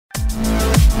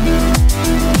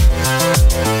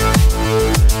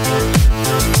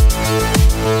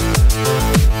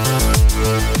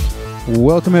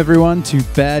Welcome everyone to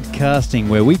Bad Casting,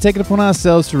 where we take it upon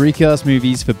ourselves to recast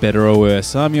movies for better or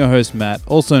worse. I'm your host Matt,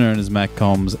 also known as Matt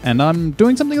Combs, and I'm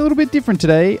doing something a little bit different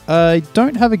today. I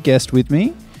don't have a guest with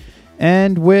me,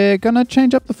 and we're going to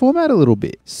change up the format a little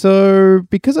bit. So,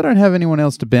 because I don't have anyone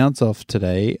else to bounce off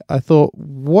today, I thought,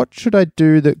 what should I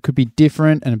do that could be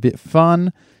different and a bit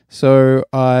fun? So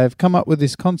I've come up with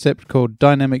this concept called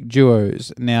dynamic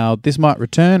duos. Now, this might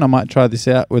return. I might try this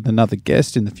out with another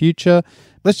guest in the future.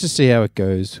 Let's just see how it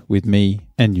goes with me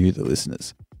and you, the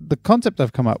listeners. The concept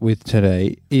I've come up with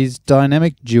today is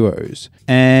dynamic duos.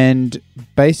 And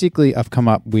basically, I've come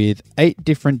up with 8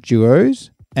 different duos,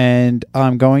 and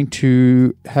I'm going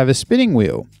to have a spinning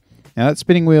wheel. Now, that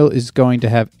spinning wheel is going to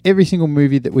have every single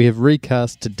movie that we have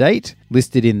recast to date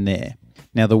listed in there.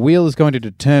 Now, the wheel is going to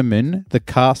determine the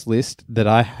cast list that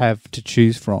I have to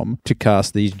choose from to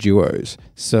cast these duos.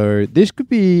 So this could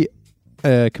be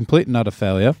a complete and utter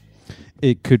failure.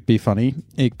 It could be funny.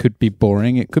 It could be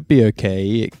boring. It could be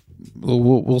okay.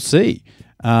 We'll see.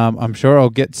 I'm sure I'll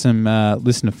get some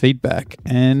listener feedback,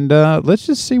 and let's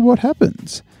just see what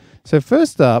happens. So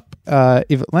first up,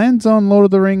 if it lands on Lord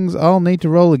of the Rings, I'll need to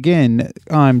roll again.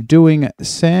 I'm doing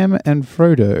Sam and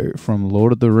Frodo from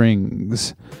Lord of the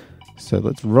Rings. So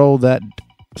let's roll that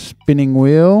spinning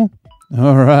wheel.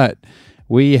 All right.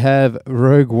 We have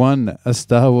Rogue One, A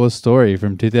Star Wars Story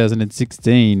from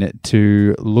 2016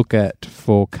 to look at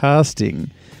for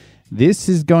casting. This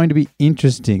is going to be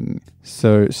interesting.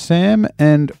 So Sam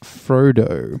and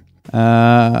Frodo.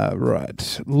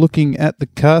 Right. Looking at the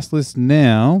cast list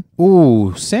now.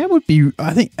 Ooh, Sam would be...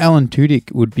 I think Alan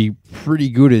Tudyk would be pretty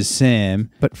good as Sam.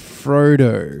 But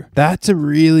Frodo, that's a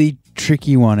really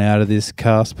tricky one out of this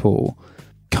cast pool.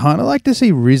 Kind of like to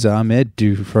see Riz Ahmed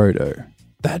do Frodo.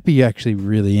 That'd be actually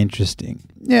really interesting.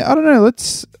 Yeah, I don't know.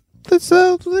 Let's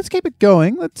keep it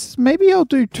going. Maybe I'll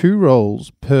do 2 roles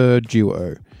per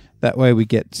duo. That way we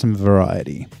get some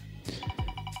variety.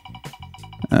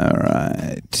 All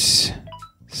right.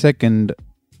 Second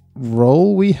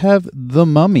role, we have The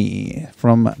Mummy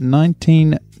from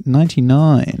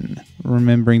 1999.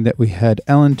 Remembering that we had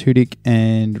Alan Tudyk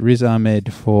and Riz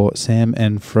Ahmed for Sam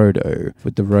and Frodo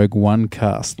with the Rogue One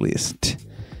cast list.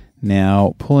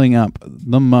 Now, pulling up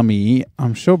The Mummy,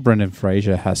 I'm sure Brendan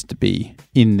Fraser has to be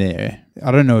in there.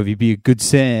 I don't know if he'd be a good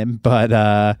Sam,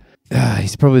 but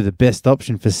he's probably the best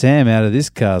option for Sam out of this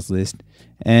cast list.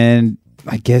 And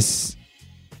I guess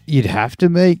you'd have to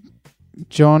make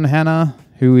John Hannah,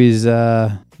 who is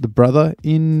the brother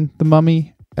in The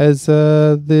Mummy, as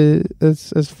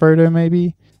Frodo,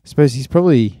 maybe. I suppose he's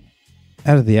probably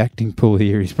out of the acting pool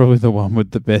here. He's probably the one with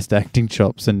the best acting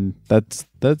chops, and that's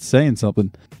saying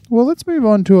something. Well, let's move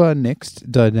on to our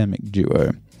next dynamic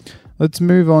duo. Let's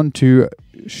move on to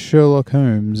Sherlock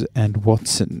Holmes and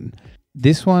Watson.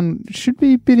 This one should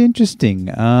be a bit interesting.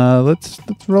 Let's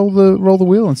roll the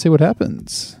wheel and see what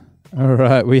happens. All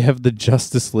right, we have the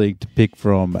Justice League to pick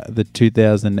from, the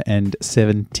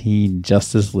 2017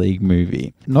 Justice League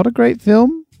movie. Not a great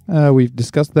film. We've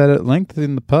discussed that at length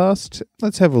in the past.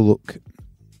 Let's have a look.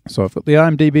 So I've got the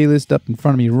IMDb list up in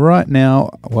front of me right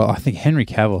now. Well, I think Henry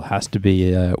Cavill has to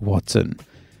be Watson.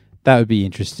 That would be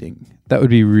interesting. That would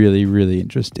be really, really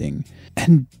interesting.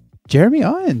 And Jeremy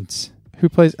Irons, who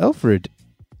plays Alfred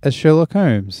as Sherlock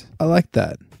Holmes. I like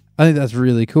that. I think that's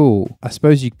really cool. I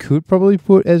suppose you could probably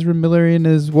put Ezra Miller in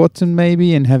as Watson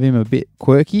maybe and have him a bit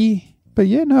quirky. But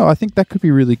yeah, no, I think that could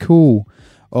be really cool.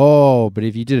 Oh, but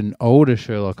if you did an older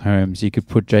Sherlock Holmes, you could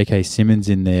put J.K. Simmons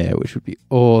in there, which would be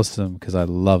awesome because I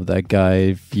love that guy.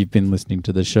 If you've been listening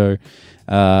to the show,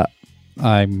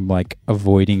 I'm like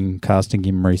avoiding casting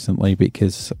him recently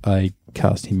because I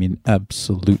cast him in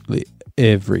absolutely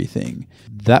everything.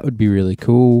 That would be really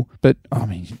cool. But I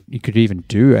mean, you could even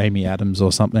do Amy Adams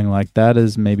or something like that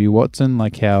as maybe Watson,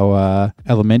 like how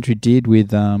Elementary did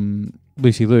with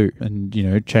Lucy Liu, and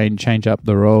change up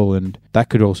the role, and that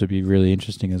could also be really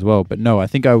interesting as well. But no, I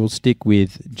think I will stick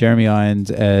with Jeremy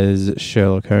Irons as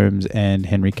Sherlock Holmes and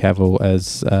Henry Cavill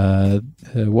as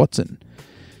Watson.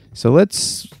 So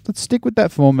let's stick with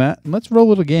that format and let's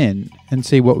roll it again and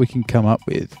see what we can come up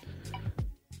with.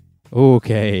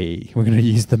 Okay, we're going to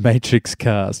use the Matrix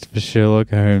cast for Sherlock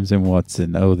Holmes and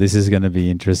Watson. Oh, this is going to be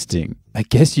interesting. I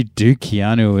guess you'd do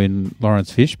Keanu and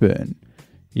Lawrence Fishburne.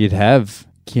 You'd have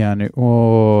Keanu.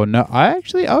 Oh, no, I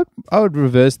would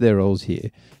reverse their roles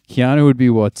here. Keanu would be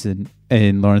Watson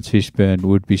and Lawrence Fishburne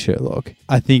would be Sherlock.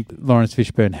 I think Lawrence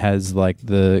Fishburne has like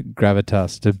the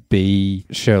gravitas to be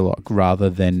Sherlock rather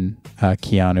than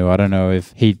Keanu. I don't know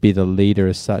if he'd be the leader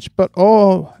as such, but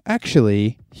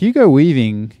actually, Hugo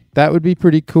Weaving, that would be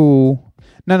pretty cool.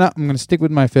 No, I'm going to stick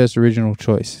with my first original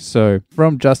choice. So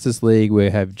from Justice League, we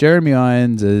have Jeremy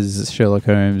Irons as Sherlock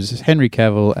Holmes, Henry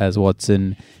Cavill as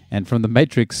Watson, and from the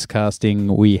Matrix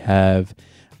casting, we have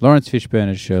Lawrence Fishburne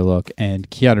as Sherlock and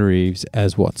Keanu Reeves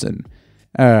as Watson.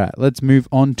 All right, let's move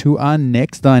on to our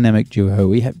next dynamic duo.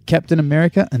 We have Captain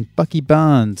America and Bucky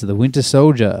Barnes, the Winter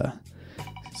Soldier.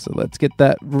 So let's get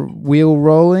that wheel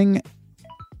rolling.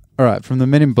 All right, from the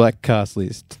Men in Black cast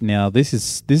list. Now, this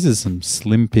is some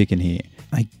slim picking here.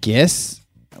 I guess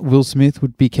Will Smith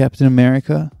would be Captain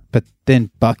America, but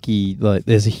then Bucky, like,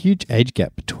 there's a huge age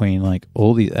gap between like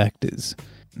all these actors.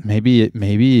 Maybe a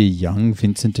young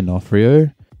Vincent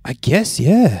D'Onofrio. I guess,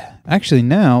 yeah. Actually,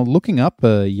 now, looking up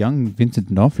a young Vincent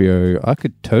D'Onofrio, I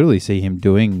could totally see him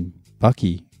doing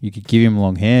Bucky. You could give him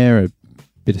long hair, a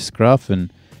bit of scruff,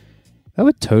 and that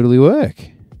would totally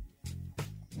work.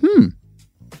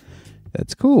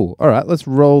 That's cool. All right, let's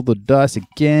roll the dice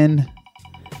again.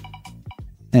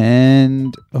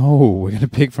 And, we're going to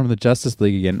pick from the Justice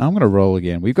League again. I'm going to roll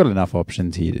again. We've got enough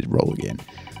options here to roll again.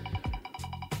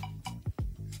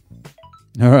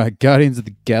 All right, Guardians of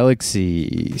the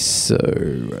Galaxy.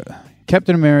 So,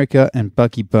 Captain America and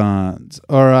Bucky Barnes.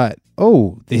 All right.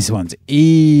 Oh, this one's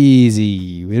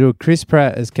easy. We'll do Chris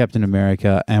Pratt as Captain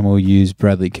America and we'll use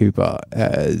Bradley Cooper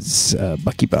as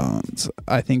Bucky Barnes.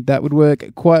 I think that would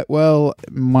work quite well.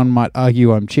 One might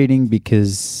argue I'm cheating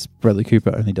because Bradley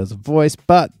Cooper only does a voice,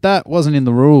 but that wasn't in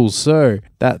the rules, so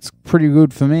that's pretty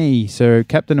good for me. So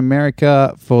Captain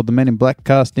America, for the Men in Black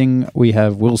casting, we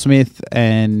have Will Smith,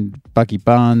 and Bucky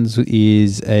Barnes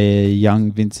is a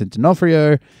young Vincent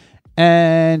D'Onofrio.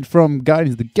 And from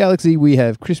Guardians of the Galaxy, we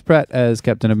have Chris Pratt as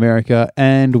Captain America,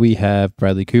 and we have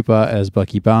Bradley Cooper as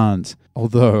Bucky Barnes.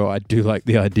 Although I do like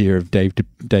the idea of Dave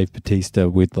Bautista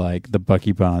with like the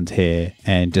Bucky Barnes hair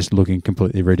and just looking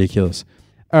completely ridiculous.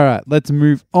 All right, let's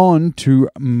move on to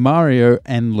Mario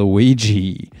and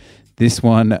Luigi. This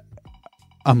one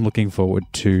I'm looking forward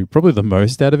to probably the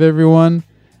most out of everyone.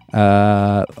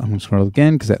 I'm going to scroll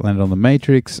again because that landed on the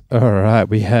Matrix. All right,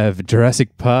 we have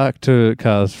Jurassic Park to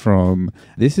cast from.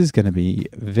 This is going to be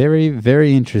very,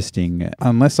 very interesting.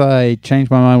 Unless I change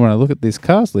my mind when I look at this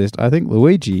cast list, I think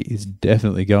Luigi is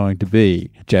definitely going to be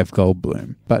Jeff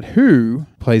Goldblum. But who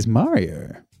plays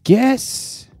Mario?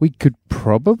 Guess we could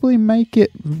probably make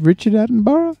it Richard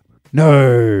Attenborough?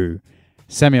 No!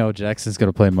 Samuel L. Jackson's going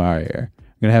to play Mario.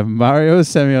 We're going to have Mario as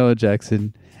Samuel L.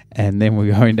 Jackson, and then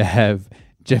we're going to have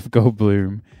Jeff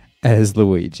Goldblum as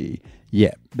Luigi.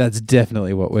 Yeah, that's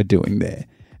definitely what we're doing there.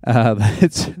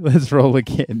 Let's roll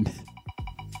again.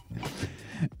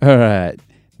 All right,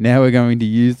 now we're going to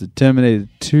use the Terminator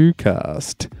 2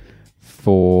 cast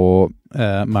for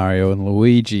Mario and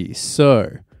Luigi.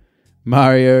 So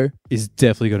Mario is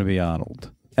definitely going to be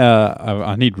Arnold.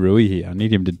 I need Rui here. I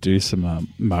need him to do some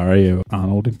Mario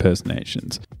Arnold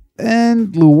impersonations.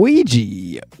 And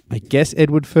Luigi, I guess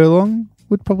Edward Furlong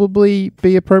would probably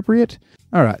be appropriate.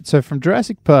 All right, so from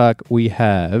Jurassic Park, we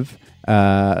have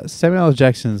Samuel L.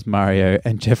 Jackson's Mario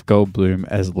and Jeff Goldblum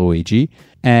as Luigi.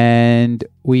 And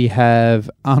we have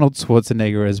Arnold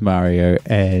Schwarzenegger as Mario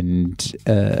and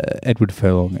Edward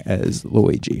Furlong as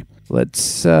Luigi.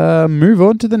 Let's move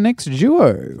on to the next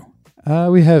duo.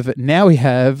 We have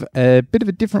a bit of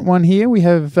a different one here. We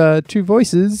have two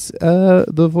voices.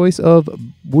 The voice of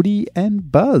Woody and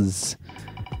Buzz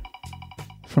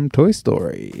from Toy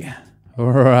Story. All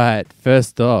right,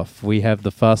 first off, we have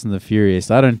the Fast and the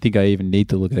Furious. I don't think I even need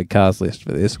to look at a cast list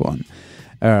for this one.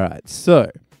 All right,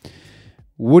 so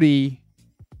Woody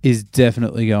is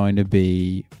definitely going to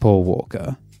be Paul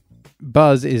Walker.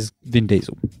 Buzz is Vin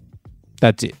Diesel.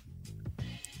 That's it.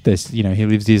 He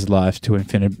lives his life to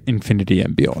infinity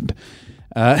and beyond.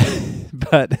 Okay,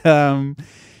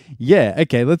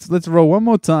 let's roll one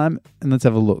more time and let's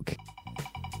have a look.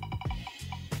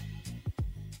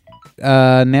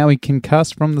 Now we can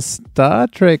cast from the Star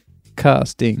Trek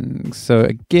casting. So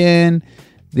again,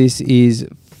 this is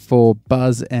for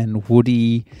Buzz and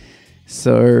Woody.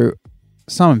 So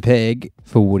Simon Pegg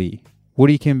for Woody.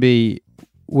 Woody can be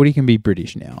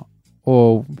British now,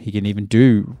 or he can even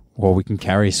we can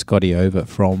carry Scotty over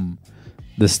from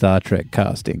the Star Trek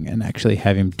casting and actually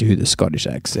have him do the Scottish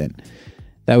accent.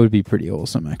 That would be pretty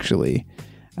awesome, actually.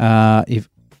 If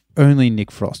only Nick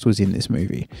Frost was in this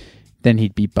movie, then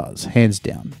he'd be Buzz, hands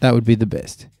down. That would be the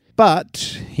best.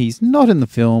 But he's not in the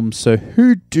film, so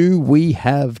who do we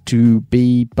have to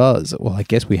be Buzz? Well, I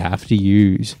guess we have to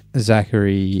use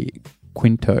Zachary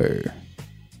Quinto,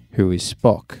 who is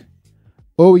Spock.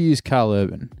 Or we use Carl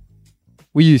Urban.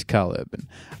 We use Carl Urban.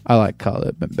 I like Carl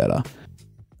Urban better.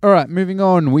 All right, moving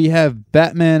on. We have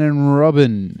Batman and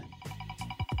Robin.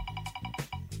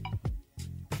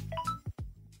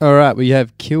 All right, we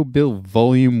have Kill Bill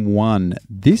Volume 1.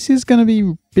 This is going to be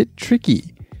a bit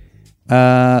tricky.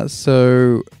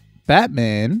 So,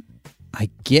 Batman,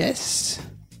 I guess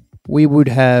we would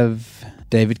have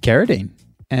David Carradine.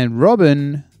 And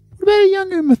Robin, what about a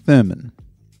young Uma Thurman?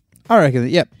 I reckon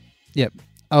that, yep,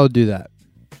 I'll do that.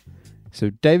 So,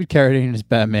 David Carradine as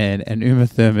Batman and Uma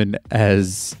Thurman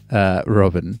as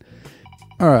Robin.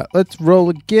 All right, let's roll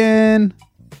again.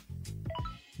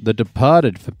 The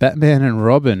Departed for Batman and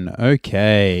Robin.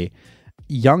 Okay.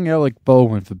 Young Alec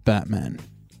Baldwin for Batman.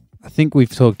 I think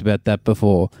we've talked about that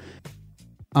before.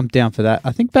 I'm down for that.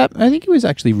 I think he was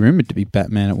actually rumored to be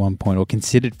Batman at one point, or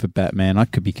considered for Batman. I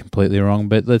could be completely wrong,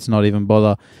 but let's not even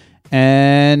bother.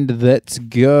 And let's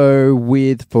go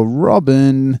with, for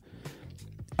Robin,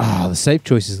 the safe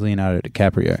choice is Leonardo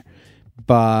DiCaprio.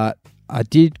 But I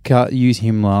did use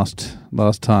him last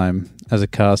time as a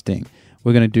casting.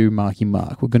 We're going to do Marky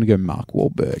Mark. We're going to go Mark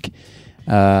Wahlberg.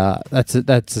 That's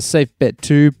a safe bet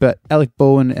too. But Alec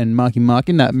Baldwin and Marky Mark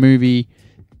in that movie,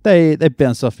 they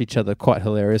bounced off each other quite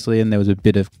hilariously, and there was a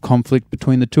bit of conflict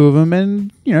between the two of them.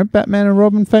 And Batman and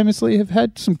Robin famously have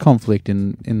had some conflict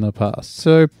in the past.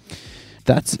 So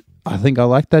I think I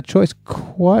like that choice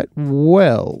quite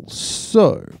well.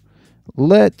 So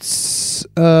let's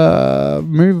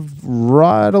move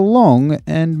right along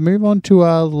and move on to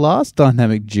our last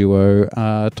dynamic duo.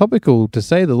 Topical, to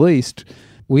say the least.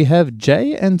 We have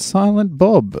Jay and Silent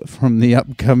Bob from the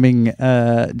upcoming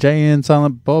Jay and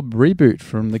Silent Bob reboot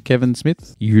from the Kevin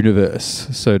Smith universe,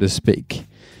 so to speak.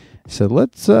 So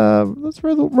let's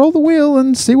roll the wheel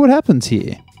and see what happens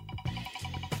here.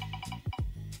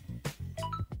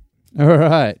 All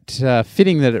right,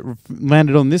 fitting that it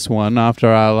landed on this one after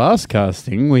our last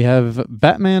casting, we have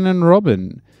Batman and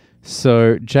Robin.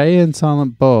 So, Jay and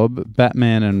Silent Bob,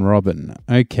 Batman and Robin.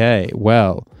 Okay,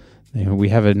 well, we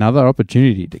have another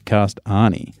opportunity to cast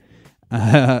Arnie.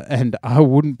 And I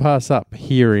wouldn't pass up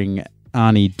hearing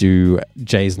Arnie do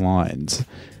Jay's lines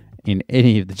in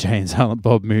any of the Jay and Silent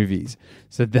Bob movies.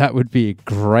 So that would be a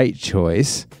great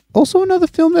choice. Also, another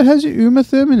film that has Uma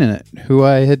Thurman in it, who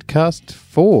I had cast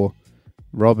for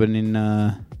Robin in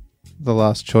the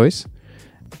last choice.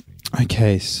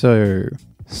 Okay, so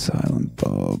Silent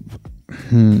Bob.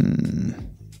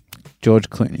 George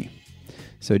Clooney.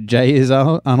 So Jay is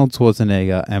Arnold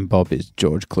Schwarzenegger and Bob is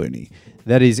George Clooney.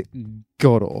 That is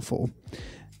god-awful.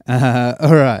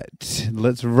 All right,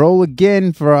 let's roll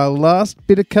again for our last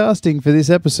bit of casting for this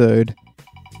episode.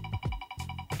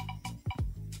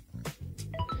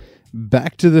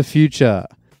 Back to the Future.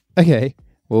 Okay.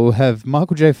 We'll have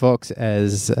Michael J. Fox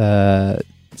as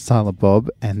Silent Bob,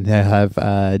 and they'll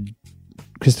have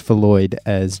Christopher Lloyd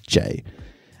as Jay.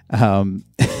 Oh,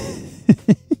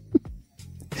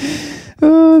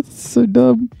 it's so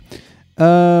dumb.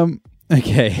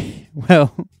 Okay,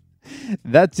 well,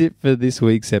 that's it for this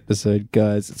week's episode,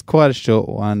 guys. It's quite a short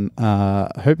one. I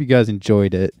hope you guys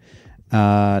enjoyed it.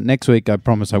 Next week, I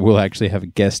promise I will actually have a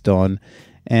guest on.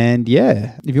 And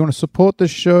yeah, if you want to support the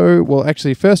show, well,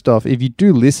 actually, first off, if you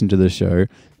do listen to the show,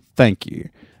 thank you.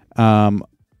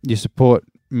 Your support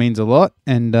means a lot.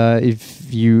 And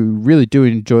if you really do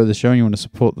enjoy the show and you want to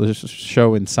support the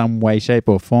show in some way, shape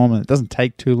or form, and it doesn't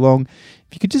take too long,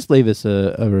 if you could just leave us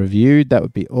a review, that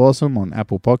would be awesome on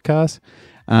Apple Podcasts.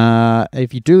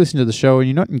 If you do listen to the show and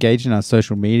you're not engaged in our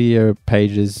social media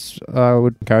pages, I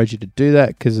would encourage you to do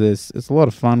that, because it's a lot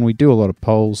of fun. We do a lot of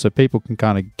polls so people can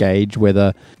kind of gauge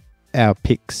whether our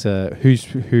picks,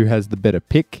 who has the better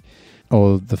pick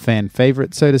or the fan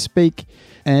favorite, so to speak.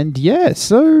 And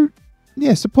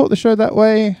support the show that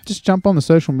way. Just jump on the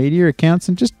social media accounts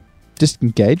and just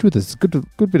engage with us. It's a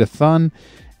good bit of fun.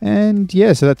 And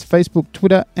yeah, so that's Facebook,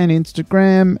 Twitter, and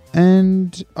Instagram.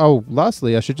 And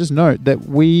lastly, I should just note that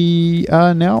we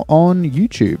are now on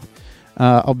YouTube.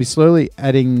 I'll be slowly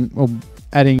adding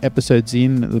episodes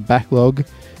in the backlog.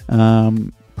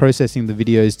 Processing the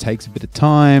videos takes a bit of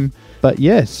time. But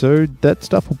yeah, so that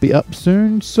stuff will be up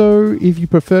soon. So if you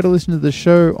prefer to listen to the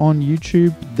show on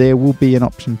YouTube, there will be an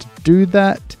option to do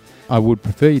that. I would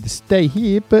prefer you to stay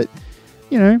here, but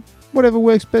whatever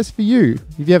works best for you.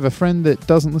 If you have a friend that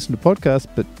doesn't listen to podcasts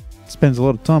but spends a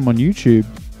lot of time on YouTube,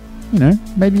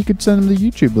 maybe you could send them the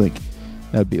YouTube link.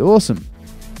 That would be awesome.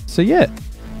 So yeah,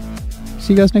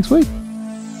 see you guys next week.